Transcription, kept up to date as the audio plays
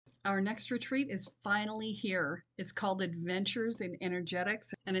Our next retreat is finally here. It's called Adventures in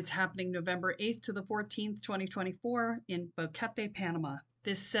Energetics, and it's happening November 8th to the 14th, 2024 in Boquete, Panama.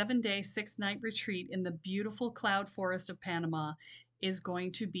 This 7-day, 6-night retreat in the beautiful cloud forest of Panama is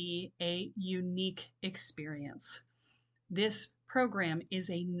going to be a unique experience. This program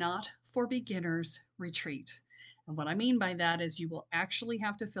is a not for beginners retreat. And what I mean by that is you will actually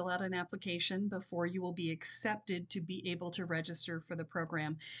have to fill out an application before you will be accepted to be able to register for the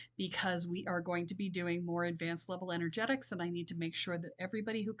program, because we are going to be doing more advanced level energetics, and I need to make sure that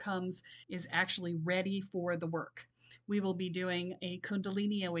everybody who comes is actually ready for the work. We will be doing a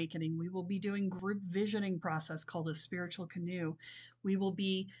Kundalini awakening. We will be doing group visioning process called a spiritual canoe. We will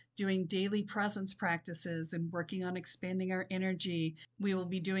be doing daily presence practices and working on expanding our energy. We will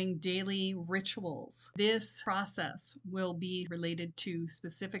be doing daily rituals. This process will be related to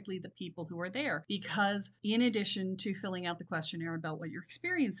specifically the people who are there, because in addition to filling out the questionnaire about what your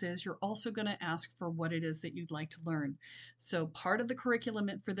experience is, you're also going to ask for what it is that you'd like to learn. So part of the curriculum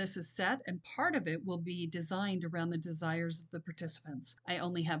for this is set, and part of it will be designed around the desires of the participants. I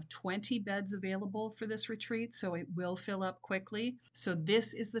only have 20 beds available for this retreat, so it will fill up quickly. So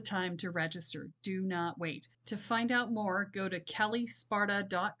this is the time to register. Do not wait. To find out more, go to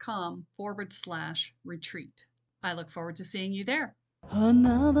kellysparta.com/retreat. I look forward to seeing you there.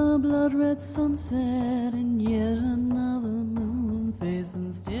 Another blood red sunset and yet another moon phase,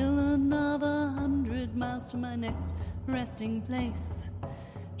 and still another 100 miles to my next resting place.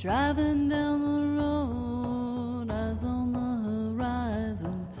 Driving down the road, eyes on the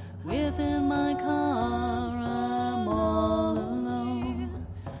horizon. Within my car, I'm all alone,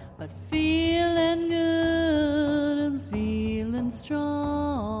 but feeling good and feeling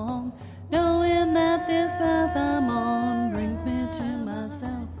strong, knowing that this path I'm on brings me to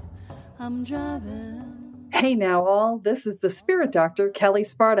myself. I'm driving. Hey now all, this is the Spirit Doctor, Kelly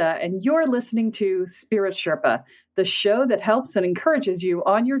Sparta, and you're listening to Spirit Sherpa, the show that helps and encourages you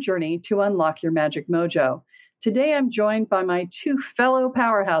on your journey to unlock your magic mojo. Today I'm joined by my two fellow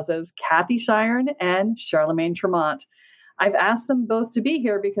powerhouses, Kathy Shiren and Charlemagne Tremont. I've asked them both to be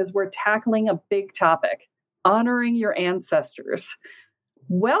here because we're tackling a big topic, honoring your ancestors.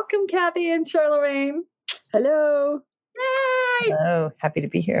 Welcome, Kathy and Charlemagne. Hello. Yay! Hello. Happy to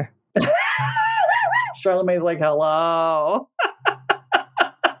be here. Charlemagne's like, hello.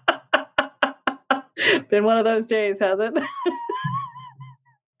 Been one of those days, has it?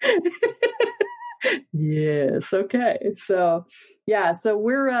 Yes. Okay. So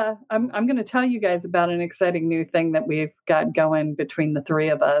we're, I'm going to tell you guys about an exciting new thing that we've got going between the three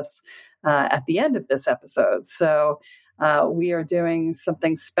of us at the end of this episode. So we are doing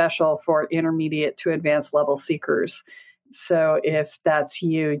something special for intermediate to advanced level seekers. So if that's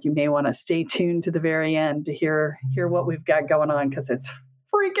you, you may want to stay tuned to the very end to hear what we've got going on, because it's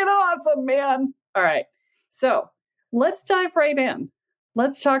freaking awesome, man. All right. So let's dive right in.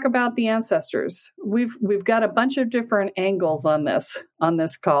 Let's talk about the ancestors. We've got a bunch of different angles on this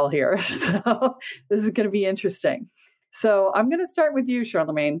call here. So this is going to be interesting. So I'm going to start with you,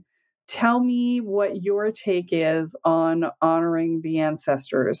 Charlemagne. Tell me what your take is on honoring the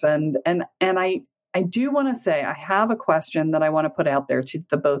ancestors. And I do want to say I have a question that I want to put out there to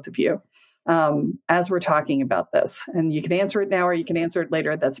the both of you as we're talking about this. And you can answer it now or you can answer it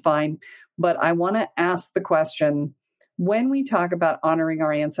later. That's fine. But I want to ask the question, when we talk about honoring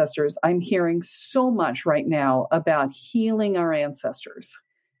our ancestors, I'm hearing so much right now about healing our ancestors.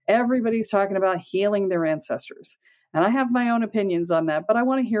 Everybody's talking about healing their ancestors. And I have my own opinions on that, but I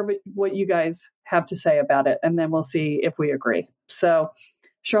want to hear what you guys have to say about it. And then we'll see if we agree. So,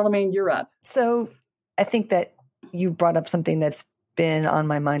 Charlemagne, you're up. So I think that you brought up something that's been on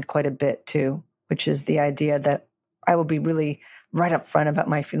my mind quite a bit too, which is the idea that I will be really right up front about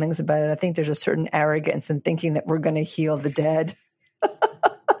my feelings about it. I think there's a certain arrogance in thinking that we're going to heal the dead. Thank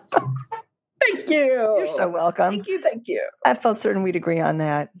you. You're so welcome. Thank you. I felt certain we'd agree on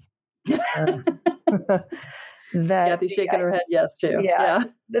that. Kathy's shaking her head yes, too. Yeah.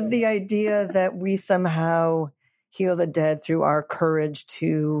 The idea that we somehow heal the dead through our courage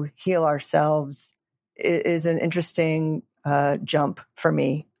to heal ourselves is an interesting jump for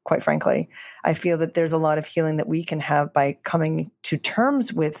me, quite frankly. I feel that there's a lot of healing that we can have by coming to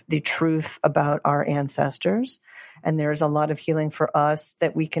terms with the truth about our ancestors. And there's a lot of healing for us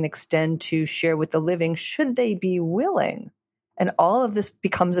that we can extend to share with the living, should they be willing. And all of this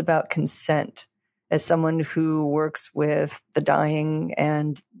becomes about consent. As someone who works with the dying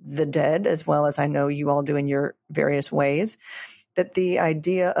and the dead, as well as I know you all do in your various ways, that the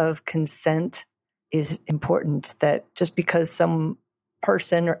idea of consent is important, that just because some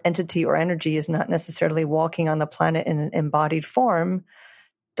person or entity or energy is not necessarily walking on the planet in an embodied form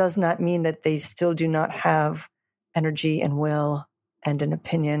does not mean that they still do not have energy and will and an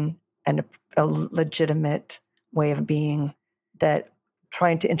opinion and a legitimate way of being that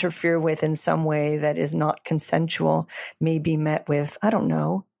trying to interfere with in some way that is not consensual may be met with, I don't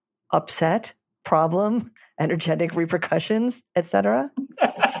know, upset, problem, energetic repercussions, etc.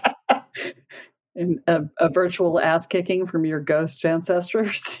 And a virtual ass kicking from your ghost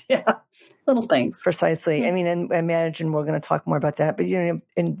ancestors. Yeah. Little things. Precisely. I mean, and I imagine we're going to talk more about that. But,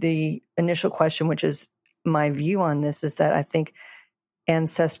 in the initial question, which is my view on this, is that I think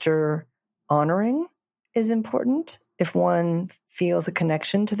ancestor honoring is important if one feels a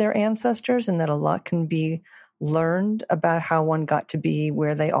connection to their ancestors, and that a lot can be learned about how one got to be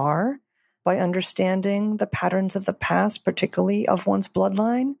where they are by understanding the patterns of the past, particularly of one's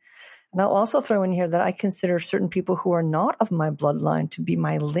bloodline. And I'll also throw in here that I consider certain people who are not of my bloodline to be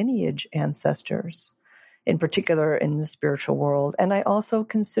my lineage ancestors, in particular in the spiritual world. And I also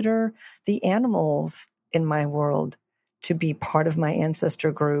consider the animals in my world to be part of my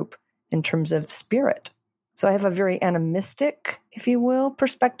ancestor group in terms of spirit. So I have a very animistic, if you will,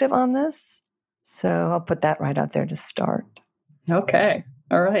 perspective on this. So I'll put that right out there to start. Okay.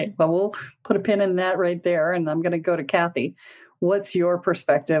 All right. Well, we'll put a pin in that right there. And I'm going to go to Kathy. What's your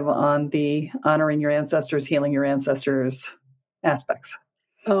perspective on the honoring your ancestors, healing your ancestors aspects?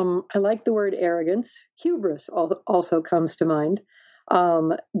 I like the word arrogance. Hubris also comes to mind.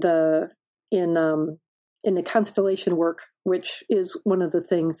 In the constellation work, which is one of the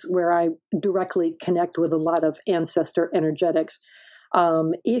things where I directly connect with a lot of ancestor energetics.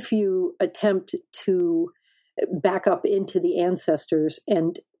 If you attempt to back up into the ancestors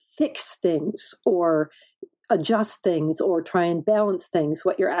and fix things or adjust things or try and balance things,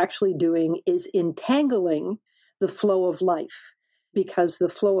 what you're actually doing is entangling the flow of life, because the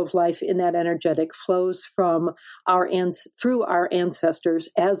flow of life in that energetic flows from through our ancestors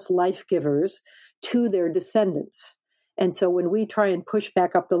as life givers to their descendants. And so when we try and push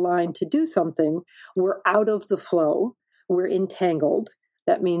back up the line to do something, we're out of the flow, we're entangled.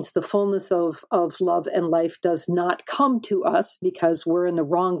 That means the fullness of love and life does not come to us because we're in the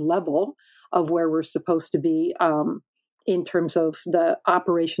wrong level of where we're supposed to be in terms of the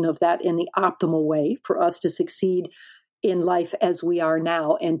operation of that in the optimal way for us to succeed in life as we are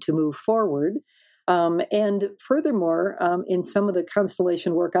now and to move forward. And furthermore, in some of the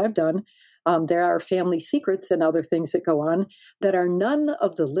constellation work I've done, there are family secrets and other things that go on that are none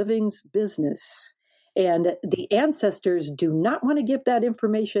of the living's business. And the ancestors do not want to give that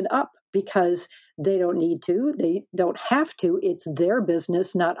information up because they don't need to. They don't have to. It's their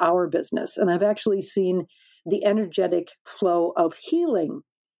business, not our business. And I've actually seen the energetic flow of healing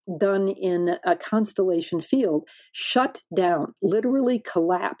done in a constellation field shut down, literally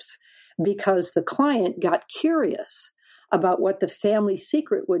collapse, because the client got curious about what the family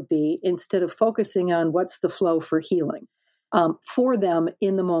secret would be instead of focusing on what's the flow for healing. For them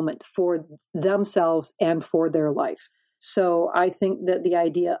in the moment, for themselves and for their life. So I think that the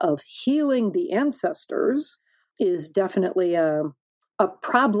idea of healing the ancestors is definitely a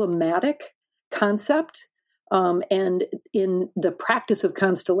problematic concept. And in the practice of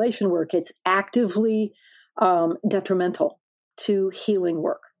constellation work, it's actively detrimental to healing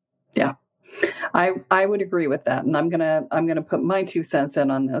work. Yeah, I would agree with that. And I'm gonna put my 2 cents in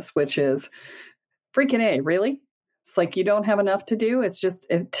on this, which is freaking A, really? It's like you don't have enough to do. It's just,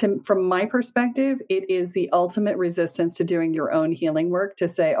 from my perspective, it is the ultimate resistance to doing your own healing work to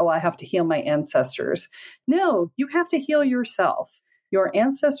say, oh, I have to heal my ancestors. No, you have to heal yourself. Your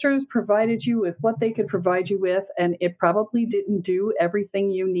ancestors provided you with what they could provide you with, and it probably didn't do everything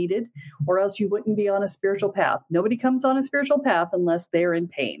you needed, or else you wouldn't be on a spiritual path. Nobody comes on a spiritual path unless they're in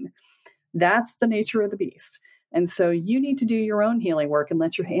pain. That's the nature of the beast. And so you need to do your own healing work and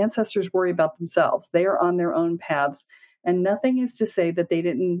let your ancestors worry about themselves. They are on their own paths. And nothing is to say that they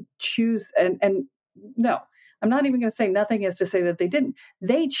didn't choose. And no, I'm not even going to say nothing is to say that they didn't.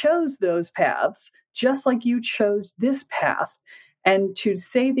 They chose those paths just like you chose this path. And to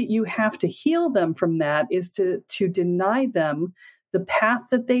say that you have to heal them from that is to deny them the path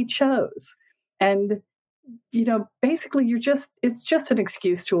that they chose. And, basically it's just an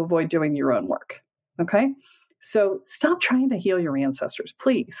excuse to avoid doing your own work. Okay. So stop trying to heal your ancestors,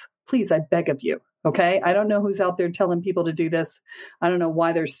 please. Please, I beg of you, okay? I don't know who's out there telling people to do this. I don't know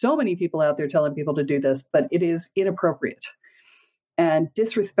why there's so many people out there telling people to do this, but it is inappropriate and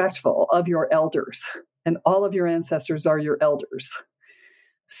disrespectful of your elders. And all of your ancestors are your elders.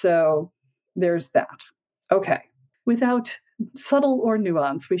 So there's that. Okay. Without subtle or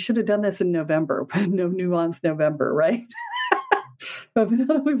nuance, we should have done this in November, but no nuance November, right? But now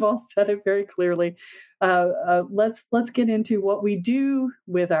that we've all said it very clearly, let's get into what we do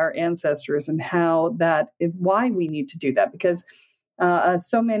with our ancestors and why we need to do that, because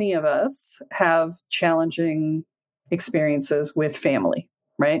so many of us have challenging experiences with family,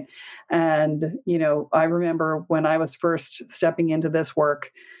 right? And, I remember when I was first stepping into this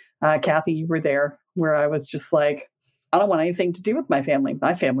work, Kathy, you were there, where I was just like, I don't want anything to do with my family.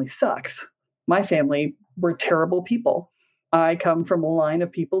 My family sucks. My family were terrible people. I come from a line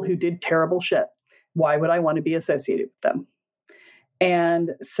of people who did terrible shit. Why would I want to be associated with them?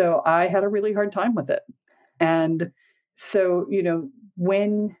 And so I had a really hard time with it. And so,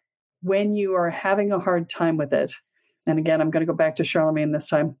 when you are having a hard time with it, and again, I'm going to go back to Charlemagne this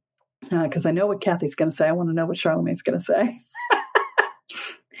time, because I know what Kathy's going to say. I want to know what Charlemagne's going to say.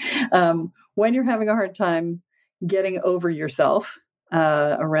 When you're having a hard time getting over yourself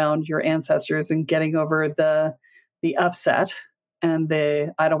around your ancestors and getting over the upset and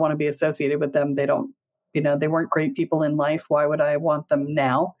I don't want to be associated with them. They don't, they weren't great people in life. Why would I want them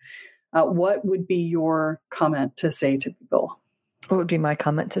now? What would be your comment to say to people? What would be my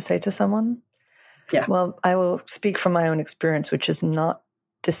comment to say to someone? Yeah. Well, I will speak from my own experience, which is not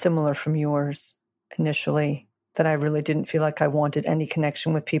dissimilar from yours initially, that I really didn't feel like I wanted any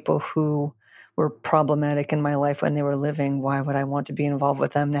connection with people who were problematic in my life when they were living. Why would I want to be involved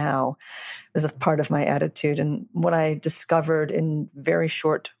with them now? It was a part of my attitude. And what I discovered in very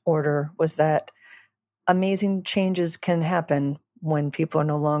short order was that amazing changes can happen when people are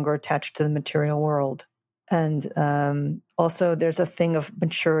no longer attached to the material world. And also there's a thing of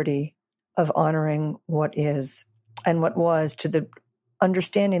maturity, of honoring what is and what was, to the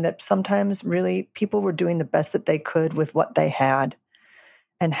understanding that sometimes really people were doing the best that they could with what they had,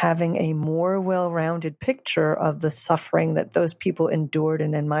 and having a more well-rounded picture of the suffering that those people endured.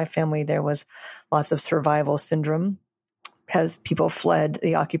 And in my family, there was lots of survival syndrome as people fled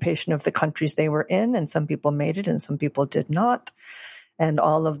the occupation of the countries they were in, and some people made it and some people did not. And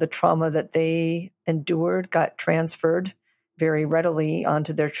all of the trauma that they endured got transferred very readily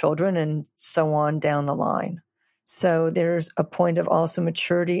onto their children, and so on down the line. So there's a point of also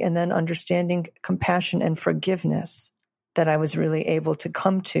maturity and then understanding compassion and forgiveness that I was really able to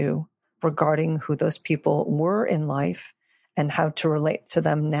come to regarding who those people were in life and how to relate to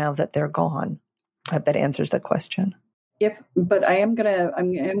them now that they're gone. I hope that answers the question. But I'm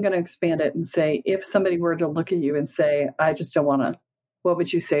gonna expand it and say, if somebody were to look at you and say, I just don't want to, what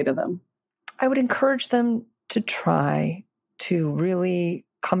would you say to them? I would encourage them to try to really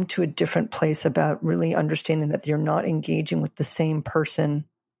come to a different place about really understanding that you're not engaging with the same person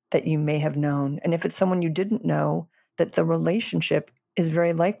that you may have known. And if it's someone you didn't know, that the relationship is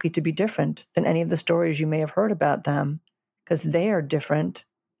very likely to be different than any of the stories you may have heard about them, because they are different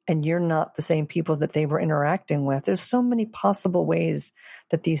and you're not the same people that they were interacting with. There's so many possible ways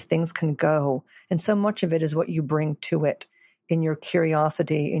that these things can go. And so much of it is what you bring to it in your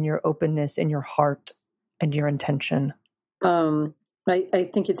curiosity, in your openness, in your heart, and your intention. I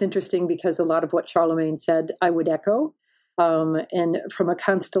think it's interesting because a lot of what Charlemagne said, I would echo. And from a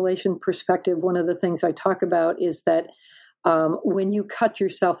constellation perspective, one of the things I talk about is that when you cut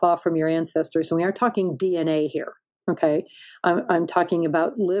yourself off from your ancestors, and we are talking DNA here, okay? I'm talking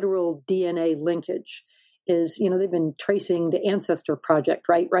about literal DNA linkage. They've been tracing the Ancestor Project,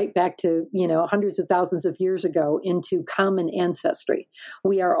 right back to, hundreds of thousands of years ago into common ancestry.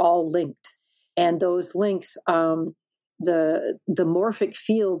 We are all linked. And those links, the morphic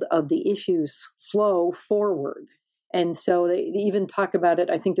field of the issues flow forward. And so they even talk about it.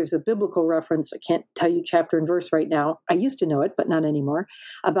 I think there's a biblical reference. I can't tell you chapter and verse right now. I used to know it, but not anymore,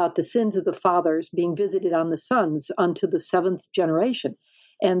 about the sins of the fathers being visited on the sons unto the seventh generation.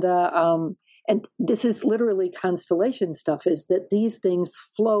 And this is literally constellation stuff, is that these things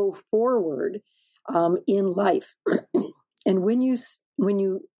flow forward in life. And when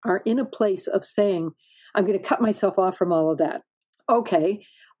you are in a place of saying, I'm going to cut myself off from all of that. Okay.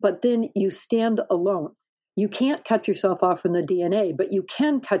 But then you stand alone. You can't cut yourself off from the DNA, but you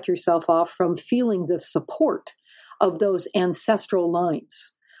can cut yourself off from feeling the support of those ancestral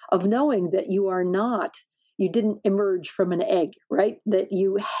lines, of knowing that you didn't emerge from an egg, right? That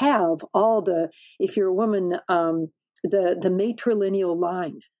you have if you're a woman, the matrilineal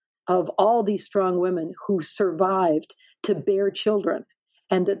line of all these strong women who survived to bear children,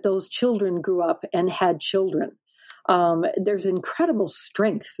 and that those children grew up and had children. There's incredible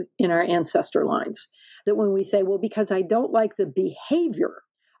strength in our ancestor lines, that when we say, well, because I don't like the behavior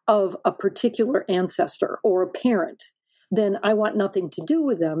of a particular ancestor or a parent, then I want nothing to do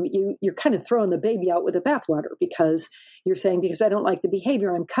with them. You're kind of throwing the baby out with the bathwater, because you're saying, because I don't like the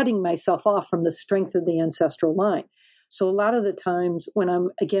behavior, I'm cutting myself off from the strength of the ancestral line. So a lot of the times when I'm,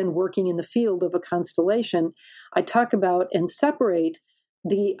 again, working in the field of a constellation, I talk about and separate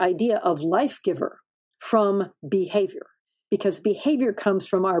the idea of life giver from behavior, because behavior comes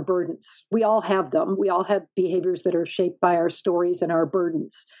from our burdens. We all have them. We all have behaviors that are shaped by our stories and our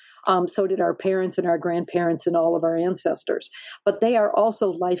burdens. So did our parents and our grandparents and all of our ancestors. But they are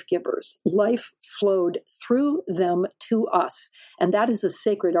also life givers. Life flowed through them to us. And that is a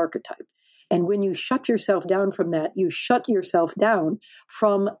sacred archetype. And when you shut yourself down from that, you shut yourself down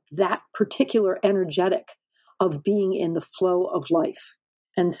from that particular energetic of being in the flow of life.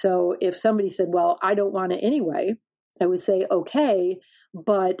 And so if somebody said, well, I don't want it anyway, I would say, okay,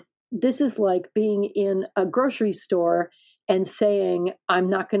 but this is like being in a grocery store and saying, I'm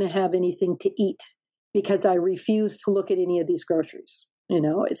not going to have anything to eat because I refuse to look at any of these groceries. You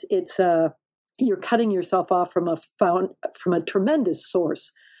know, it's you're cutting yourself off from a tremendous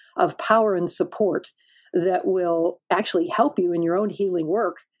source of power and support that will actually help you in your own healing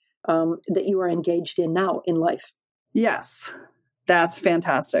work that you are engaged in now in life. Yes, that's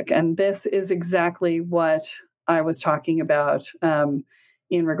fantastic. And this is exactly what I was talking about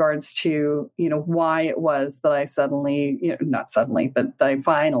in regards to, why it was that I suddenly, not suddenly, but I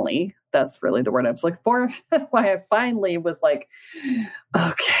finally, that's really the word I was looking for, why I finally was like, okay,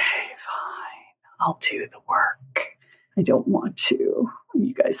 fine, I'll do the work. I don't want to.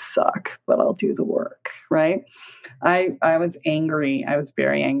 You guys suck, but I'll do the work, right? I was angry. I was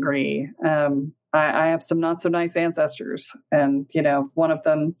very angry. I have some not so nice ancestors, and, one of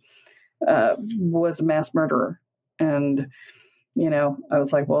them was a mass murderer. And, I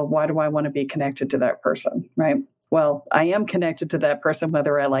was like, well, why do I want to be connected to that person? Right. Well, I am connected to that person,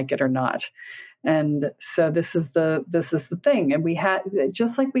 whether I like it or not. And so this is the thing. And we have,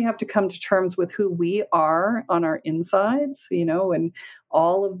 just like we have to come to terms with who we are on our insides, and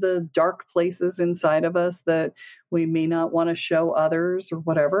all of the dark places inside of us that we may not want to show others or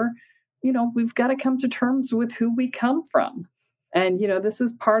whatever, we've got to come to terms with who we come from. And, this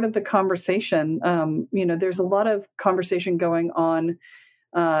is part of the conversation. There's a lot of conversation going on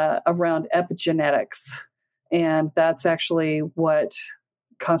around epigenetics. And that's actually what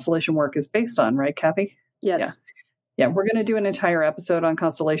constellation work is based on, right, Kathy? Yes. Yeah. We're going to do an entire episode on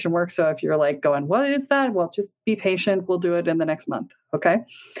constellation work. So if you're like going, what is that? Well, just be patient. We'll do it in the next month. Okay.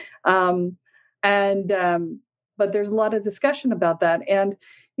 But there's a lot of discussion about that. And,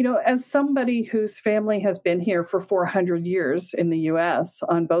 as somebody whose family has been here for 400 years in the U.S.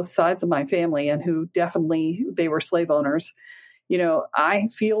 on both sides of my family, and who definitely, they were slave owners, I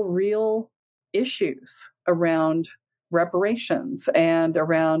feel real issues around reparations and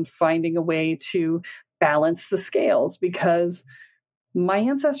around finding a way to balance the scales, because my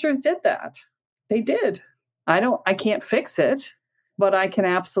ancestors did that. They did. I can't fix it, but I can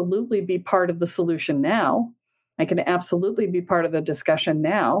absolutely be part of the solution now. I can absolutely be part of the discussion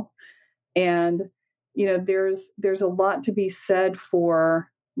now. And, there's a lot to be said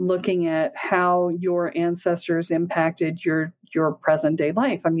for looking at how your ancestors impacted your present day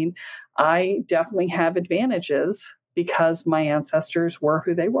life. I mean, I definitely have advantages because my ancestors were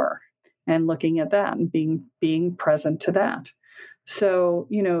who they were, and looking at that and being present to that. So,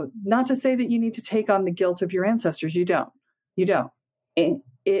 not to say that you need to take on the guilt of your ancestors. You don't.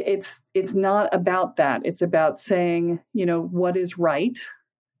 It's not about that. It's about saying, what is right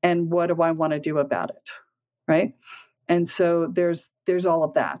and what do I want to do about it, right? And so there's all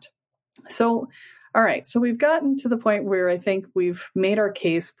of that. So, all right. So we've gotten to the point where I think we've made our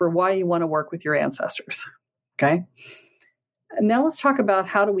case for why you want to work with your ancestors, okay? And now let's talk about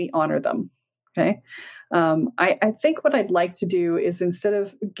how do we honor them, okay? I think what I'd like to do is, instead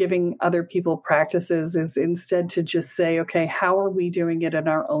of giving other people practices, is instead to just say, okay, how are we doing it in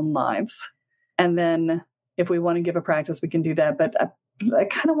our own lives? And then if we want to give a practice, we can do that. But I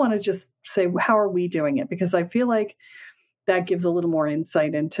kind of want to just say, how are we doing it? Because I feel like that gives a little more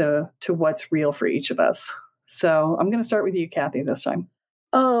insight into what's real for each of us. So I'm going to start with you, Kathy, this time.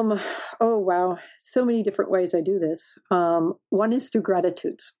 Oh, wow. So many different ways I do this. One is through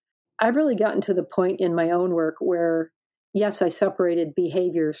gratitudes. I've really gotten to the point in my own work where, yes, I separated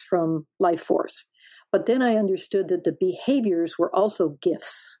behaviors from life force, but then I understood that the behaviors were also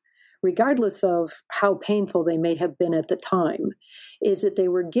gifts, regardless of how painful they may have been at the time, is that they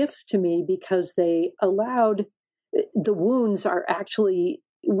were gifts to me because they allowed, the wounds are actually,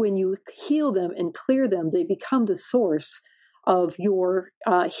 when you heal them and clear them, they become the source of your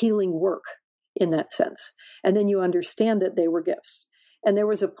healing work in that sense. And then you understand that they were gifts. And there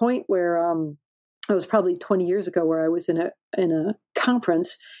was a point where it was probably 20 years ago, where I was in a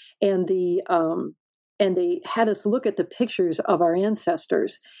conference, and they had us look at the pictures of our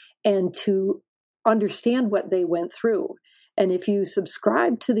ancestors and to understand what they went through. And if you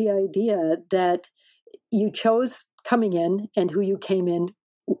subscribe to the idea that you chose coming in and who you came in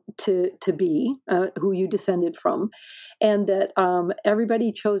to be, who you descended from, and that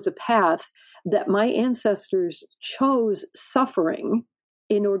everybody chose a path, that my ancestors chose suffering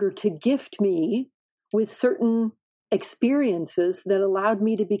in order to gift me with certain experiences that allowed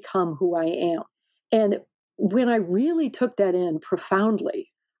me to become who I am. And when I really took that in profoundly,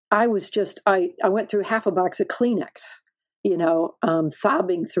 I was just, I went through half a box of Kleenex,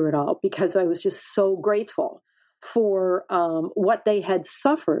 sobbing through it all, because I was just so grateful for what they had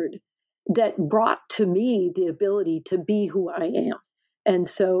suffered that brought to me the ability to be who I am. And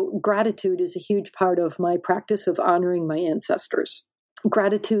so gratitude is a huge part of my practice of honoring my ancestors.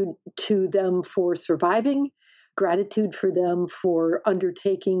 Gratitude to them for surviving, gratitude for them for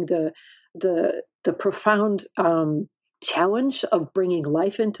undertaking the profound challenge of bringing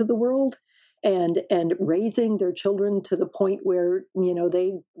life into the world and raising their children to the point where,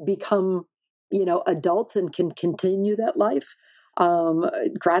 they become, adults and can continue that life.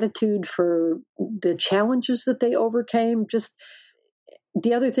 Gratitude for the challenges that they overcame. Just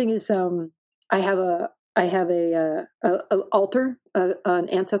the other thing is, I have a altar, an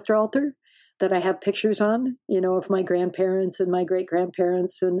ancestor altar that I have pictures on, of my grandparents and my great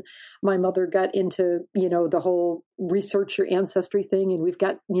grandparents. And my mother got into, the whole research your ancestry thing. And we've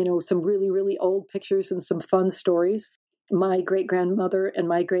got, some really, really old pictures and some fun stories. My great grandmother and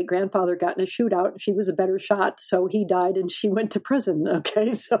my great grandfather got in a shootout. She was a better shot, so he died and she went to prison.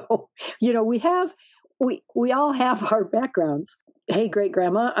 Okay. So, we all have our backgrounds. Hey, great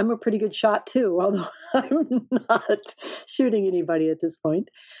grandma, I'm a pretty good shot too, although I'm not shooting anybody at this point.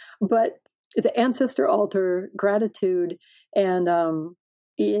 But the ancestor altar, gratitude, and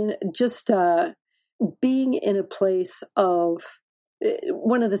in just being in a place of,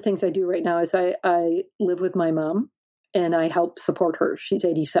 one of the things I do right now is I live with my mom and I help support her. She's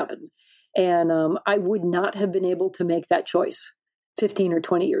 87. And I would not have been able to make that choice 15 or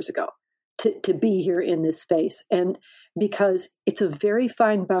 20 years ago to be here in this space. And because it's a very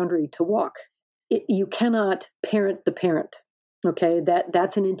fine boundary to walk. You cannot parent the parent. Okay.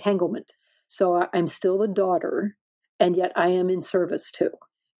 That's an entanglement. So I'm still the daughter, and yet I am in service too.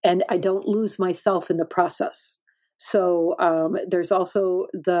 And I don't lose myself in the process. So there's also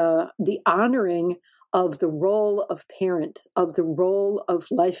the honoring of the role of parent, of the role of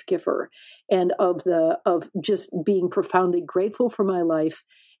life giver, and of just being profoundly grateful for my life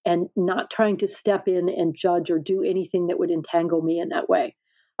and not trying to step in and judge or do anything that would entangle me in that way.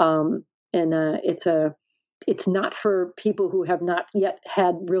 It's not for people who have not yet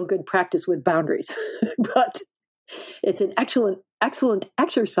had real good practice with boundaries, but it's an excellent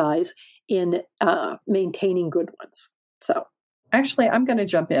exercise in maintaining good ones. So, actually, I'm going to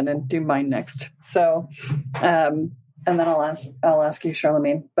jump in and do mine next. So, and then I'll ask you,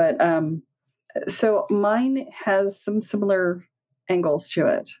 Charlemagne. But so mine has some similar angles to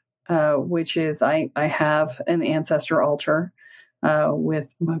it, which is I have an ancestor altar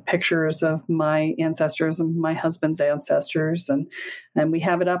with my pictures of my ancestors and my husband's ancestors, and we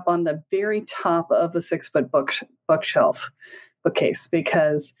have it up on the very top of a 6-foot bookcase,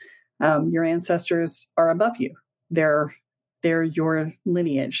 because your ancestors are above you. They're your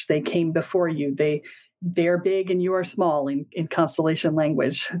lineage. They came before you. They're big and you are small in constellation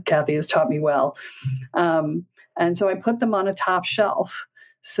language. Kathy has taught me well. And so I put them on a top shelf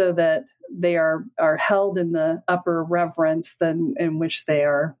so that they are held in the upper reverence in which they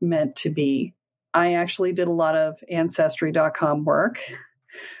are meant to be. I actually did a lot of Ancestry.com work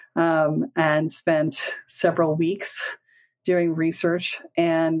and spent several weeks doing research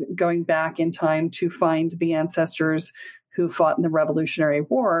and going back in time to find the ancestors who fought in the Revolutionary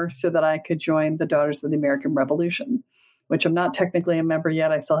War so that I could join the Daughters of the American Revolution, which I'm not technically a member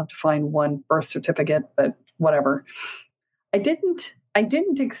yet. I still have to find one birth certificate, but whatever. I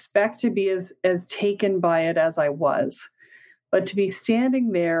didn't expect to be as taken by it as I was, but to be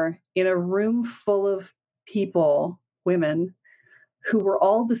standing there in a room full of people, women, who were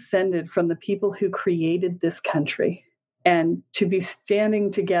all descended from the people who created this country. And to be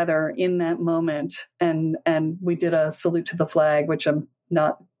standing together in that moment, and we did a salute to the flag, which I'm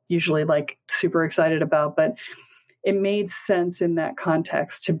not usually super excited about, but it made sense in that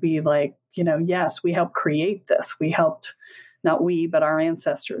context to be like, yes, we helped create this. We helped, not we, but our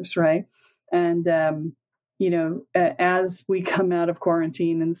ancestors, right? And, as we come out of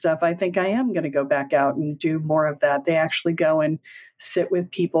quarantine and stuff, I think I am going to go back out and do more of that. They actually go and sit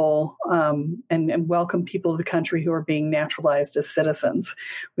with people and welcome people to the country who are being naturalized as citizens,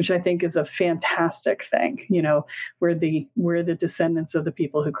 which I think is a fantastic thing. We're the descendants of the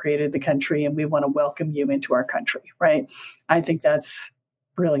people who created the country, and we want to welcome you into our country, right? I think that's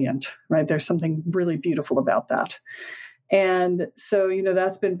brilliant, right? There's something really beautiful about that. And so,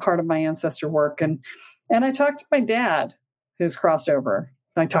 that's been part of my ancestor work. And I talked to my dad, who's crossed over.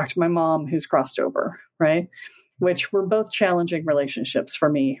 I talked to my mom, who's crossed over, right? Which were both challenging relationships for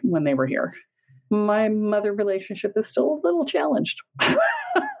me when they were here. My mother relationship is still a little challenged on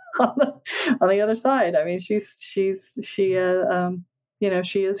the other side. I mean, she is who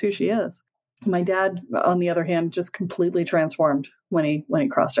she is. My dad, on the other hand, just completely transformed when he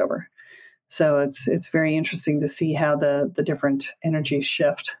crossed over. So it's very interesting to see how the different energies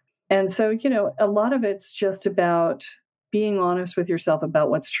shift. And so, a lot of it's just about being honest with yourself about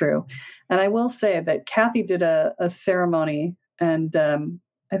what's true. And I will say that Kathy did a ceremony, and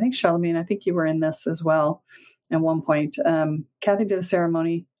I think, Charlamagne, I think you were in this as well at one point. Kathy did a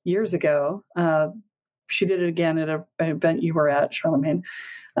ceremony years ago. She did it again at an event you were at, Charlamagne,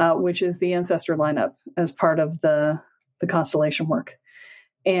 which is the ancestor lineup as part of the constellation work.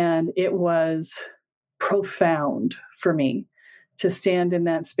 And it was profound for me to stand in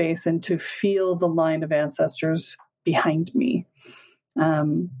that space and to feel the line of ancestors behind me.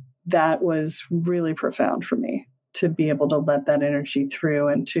 That was really profound for me, to be able to let that energy through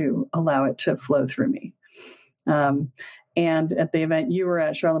and to allow it to flow through me. And at the event you were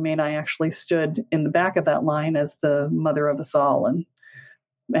at, Charlamagne, I actually stood in the back of that line as the mother of us all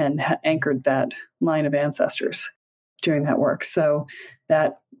and anchored that line of ancestors doing that work. So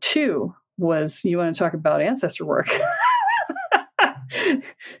that too was, you want to talk about ancestor work.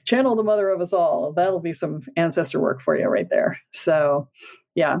 Channel the mother of us all. That'll be some ancestor work for you right there. So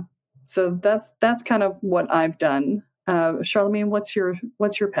yeah. So that's kind of what I've done. Charlamagne, what's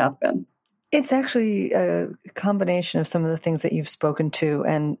your path been? It's actually a combination of some of the things that you've spoken to,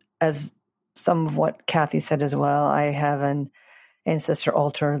 and as some of what Kathy said as well. I have an ancestor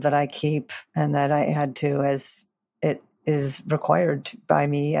altar that I keep, and that I had to, as it is required by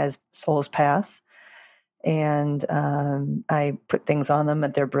me as souls pass. And I put things on them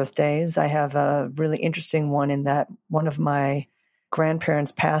at their birthdays. I have a really interesting one in that one of my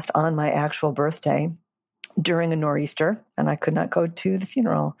grandparents passed on my actual birthday during a nor'easter, and I could not go to the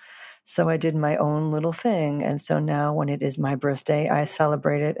funeral. So I did my own little thing. And so now when it is my birthday, I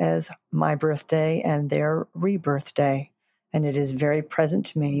celebrate it as my birthday and their rebirth day. And it is very present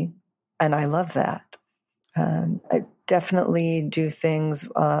to me. And I love that. I definitely do things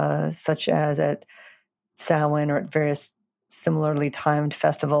such as at Samhain or at various similarly timed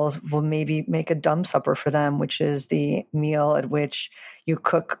festivals, we'll maybe make a dumb supper for them, which is the meal at which you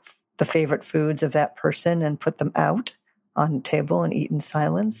cook the favorite foods of that person and put them out on the table and eat in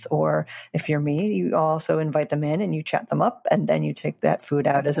silence. Or if you're me, you also invite them in and you chat them up, and then you take that food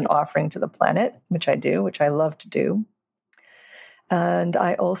out as an offering to the planet, which I do, which I love to do. And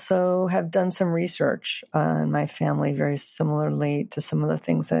I also have done some research on my family, very similarly to some of the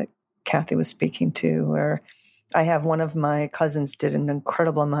things that Kathy was speaking to, where I have one of my cousins did an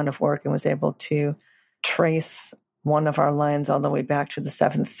incredible amount of work and was able to trace one of our lines all the way back to the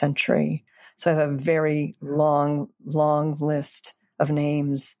 7th century. So I have a very long list of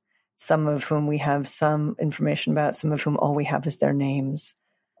names, some of whom we have some information about, some of whom all we have is their names.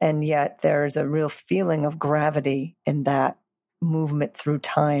 And yet there's a real feeling of gravity in that movement through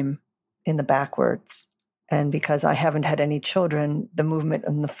time in the backwards. And because I haven't had any children, the movement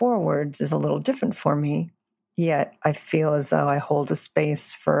in the forwards is a little different for me. Yet I feel as though I hold a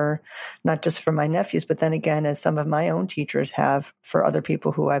space for, not just for my nephews, but then again, as some of my own teachers have, for other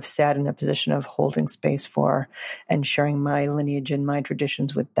people who I've sat in a position of holding space for and sharing my lineage and my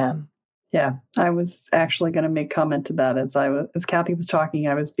traditions with them. Yeah, I was actually going to make comment to that as Kathy was talking.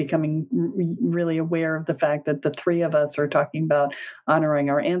 I was becoming really aware of the fact that the three of us are talking about honoring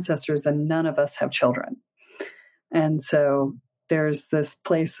our ancestors, and none of us have children. And so there's this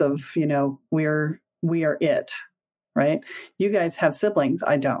place of, we are it, right? You guys have siblings.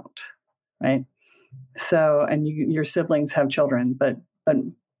 I don't, right? So, and your siblings have children, but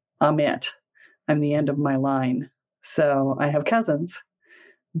I'm it. I'm the end of my line. So I have cousins,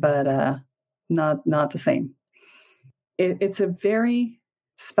 but not the same. It's a very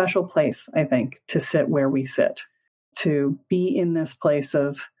special place, I think, to sit where we sit, to be in this place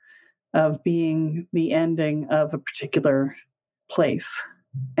of being the ending of a particular place,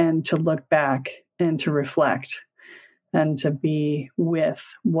 and to look back and to reflect and to be with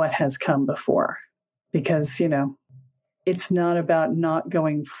what has come before. because, it's not about not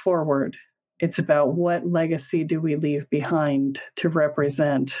going forward. It's about what legacy do we leave behind to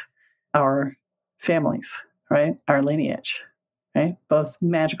represent our families, right? Our lineage, right? Both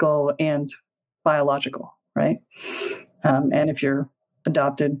magical and biological, right? And if you're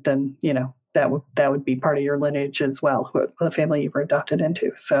adopted, then, that would be part of your lineage as well, the family you were adopted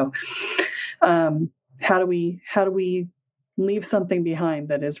into. So how do we leave something behind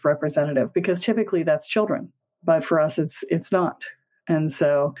that is representative? Because typically that's children, but for us, it's not. And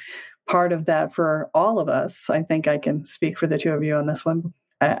so part of that for all of us, I think I can speak for the two of you on this one.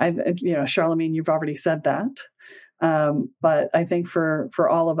 Charlemagne, you've already said that. But I think for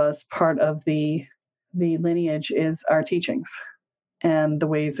all of us, part of the lineage is our teachings and the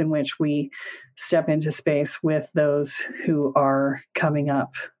ways in which we step into space with those who are coming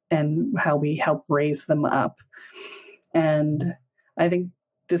up and how we help raise them up. And I think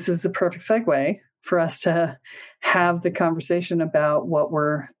this is the perfect segue for us to have the conversation about what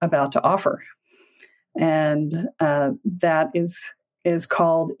we're about to offer. And that is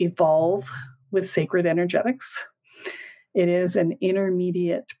called Evolve with Sacred Energetics. It is an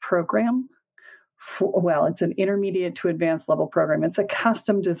intermediate program. It's an intermediate to advanced level program. It's a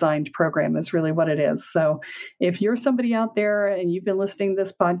custom designed program is really what it is. So if you're somebody out there and you've been listening to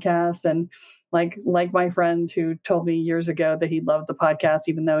this podcast, and like my friend who told me years ago that he loved the podcast,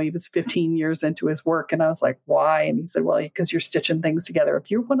 even though he was 15 years into his work. And I was like, why? And he said, well, because you're stitching things together.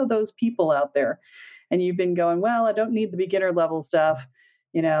 If you're one of those people out there and you've been going, well, I don't need the beginner level stuff,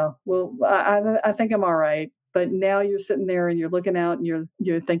 I think I'm all right. But now you're sitting there and you're looking out and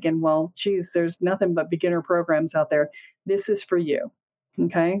you're thinking, well, geez, there's nothing but beginner programs out there. This is for you.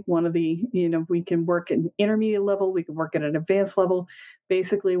 Okay. One of the, we can work at an intermediate level. We can work at an advanced level.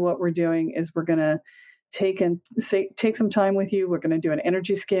 Basically what we're doing is we're going to take some time with you. We're going to do an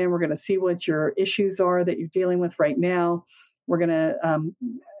energy scan. We're going to see what your issues are that you're dealing with right now. We're going to,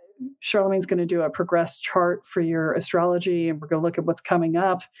 Charlemagne's going to do a progressed chart for your astrology, and we're going to look at what's coming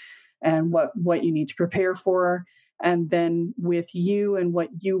up and what you need to prepare for. And then with you and what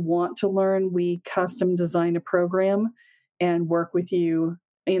you want to learn, we custom design a program and work with you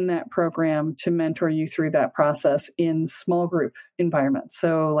in that program to mentor you through that process in small group environments.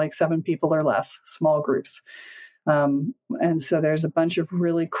 So like 7 people or less, small groups. And so there's a bunch of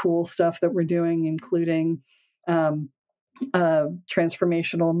really cool stuff that we're doing, including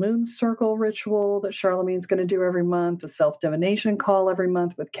transformational moon circle ritual that Charlemagne's going to do every month, a self-divination call every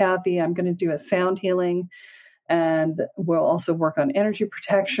month with Kathy. I'm going to do a sound healing, and we'll also work on energy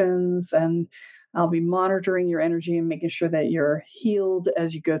protections, and I'll be monitoring your energy and making sure that you're healed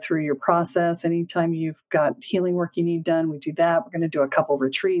as you go through your process. Anytime you've got healing work you need done, we do that. We're going to do a couple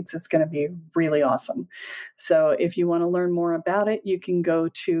retreats. It's going to be really awesome. So if you want to learn more about it, you can go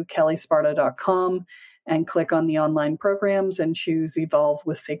to kellysparta.com and click on the online programs and choose Evolve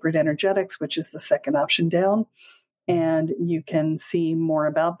with Sacred Energetics, which is the second option down. And you can see more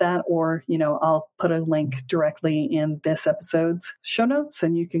about that, or, I'll put a link directly in this episode's show notes,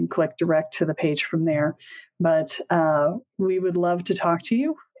 and you can click direct to the page from there. But we would love to talk to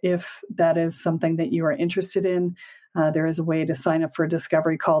you if that is something that you are interested in. There is a way to sign up for a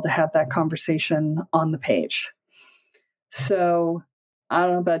discovery call to have that conversation on the page. So I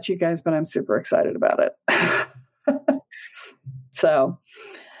don't know about you guys, but I'm super excited about it. So,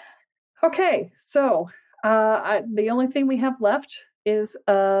 okay. So the only thing we have left is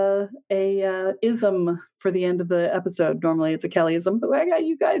a ism for the end of the episode. Normally it's a Kellyism, but I got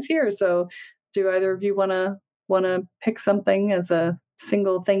you guys here. So do either of you want to pick something as a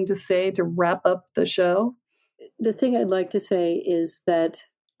single thing to say to wrap up the show? The thing I'd like to say is that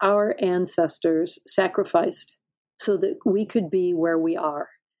our ancestors sacrificed so that we could be where we are.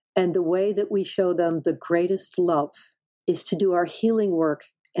 And the way that we show them the greatest love is to do our healing work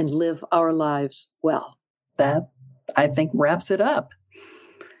and live our lives well. That, I think, wraps it up.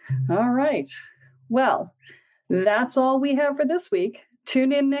 All right. Well, that's all we have for this week.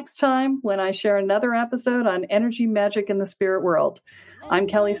 Tune in next time when I share another episode on energy, magic, and the spirit world. I'm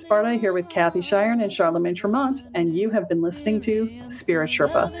Kelly Sparta here with Kathy Shiren and Charlemagne Tremont, and you have been listening to Spirit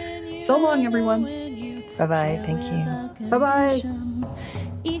Sherpa. So long, everyone. Bye-bye. Thank you. Bye-bye.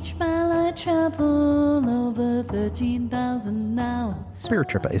 Each mile I travel over 13,000 now. Spirit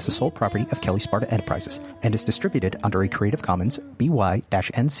Sherpa is the sole property of Kelly Sparta Enterprises and is distributed under a Creative Commons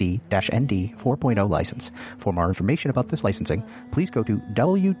BY-NC-ND 4.0 license. For more information about this licensing, please go to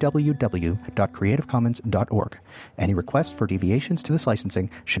www.creativecommons.org. Any requests for deviations to this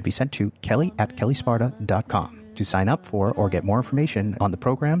licensing should be sent to kelly@kellysparta.com. To sign up for or get more information on the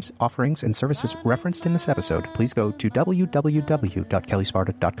programs, offerings, and services referenced in this episode, please go to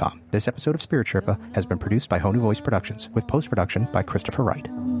www.kellysparta.com. This episode of Spirit Sherpa has been produced by Honu Voice Productions, with post-production by Christopher Wright.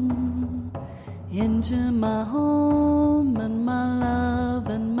 Into my home and my love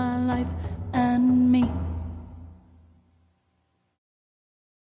and my life and me.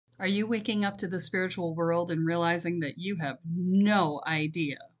 Are you waking up to the spiritual world and realizing that you have no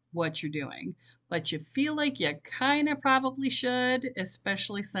idea what you're doing, but you feel like you kind of probably should,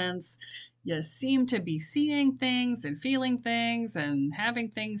 especially since you seem to be seeing things and feeling things and having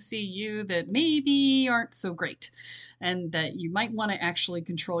things see you that maybe aren't so great, and that you might want to actually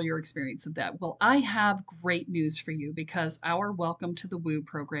control your experience of that? Well, I have great news for you, because our Welcome to the Woo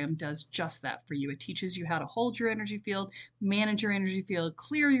program does just that for you. It teaches you how to hold your energy field, manage your energy field,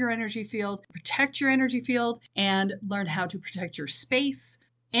 clear your energy field, protect your energy field, and learn how to protect your space.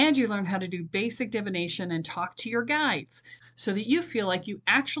 And you learn how to do basic divination and talk to your guides, so that you feel like you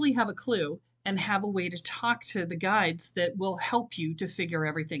actually have a clue and have a way to talk to the guides that will help you to figure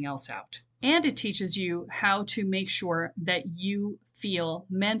everything else out. And it teaches you how to make sure that you feel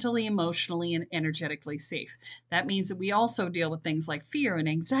mentally, emotionally, and energetically safe. That means that we also deal with things like fear and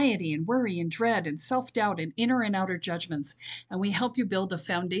anxiety and worry and dread and self-doubt and inner and outer judgments. And we help you build a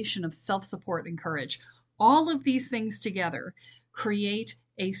foundation of self-support and courage. All of these things together create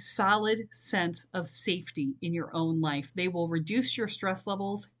a solid sense of safety in your own life. They will reduce your stress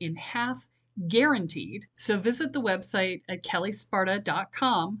levels in half, guaranteed. So visit the website at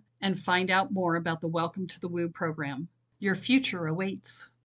kellysparta.com and find out more about the Welcome to the Woo program. Your future awaits.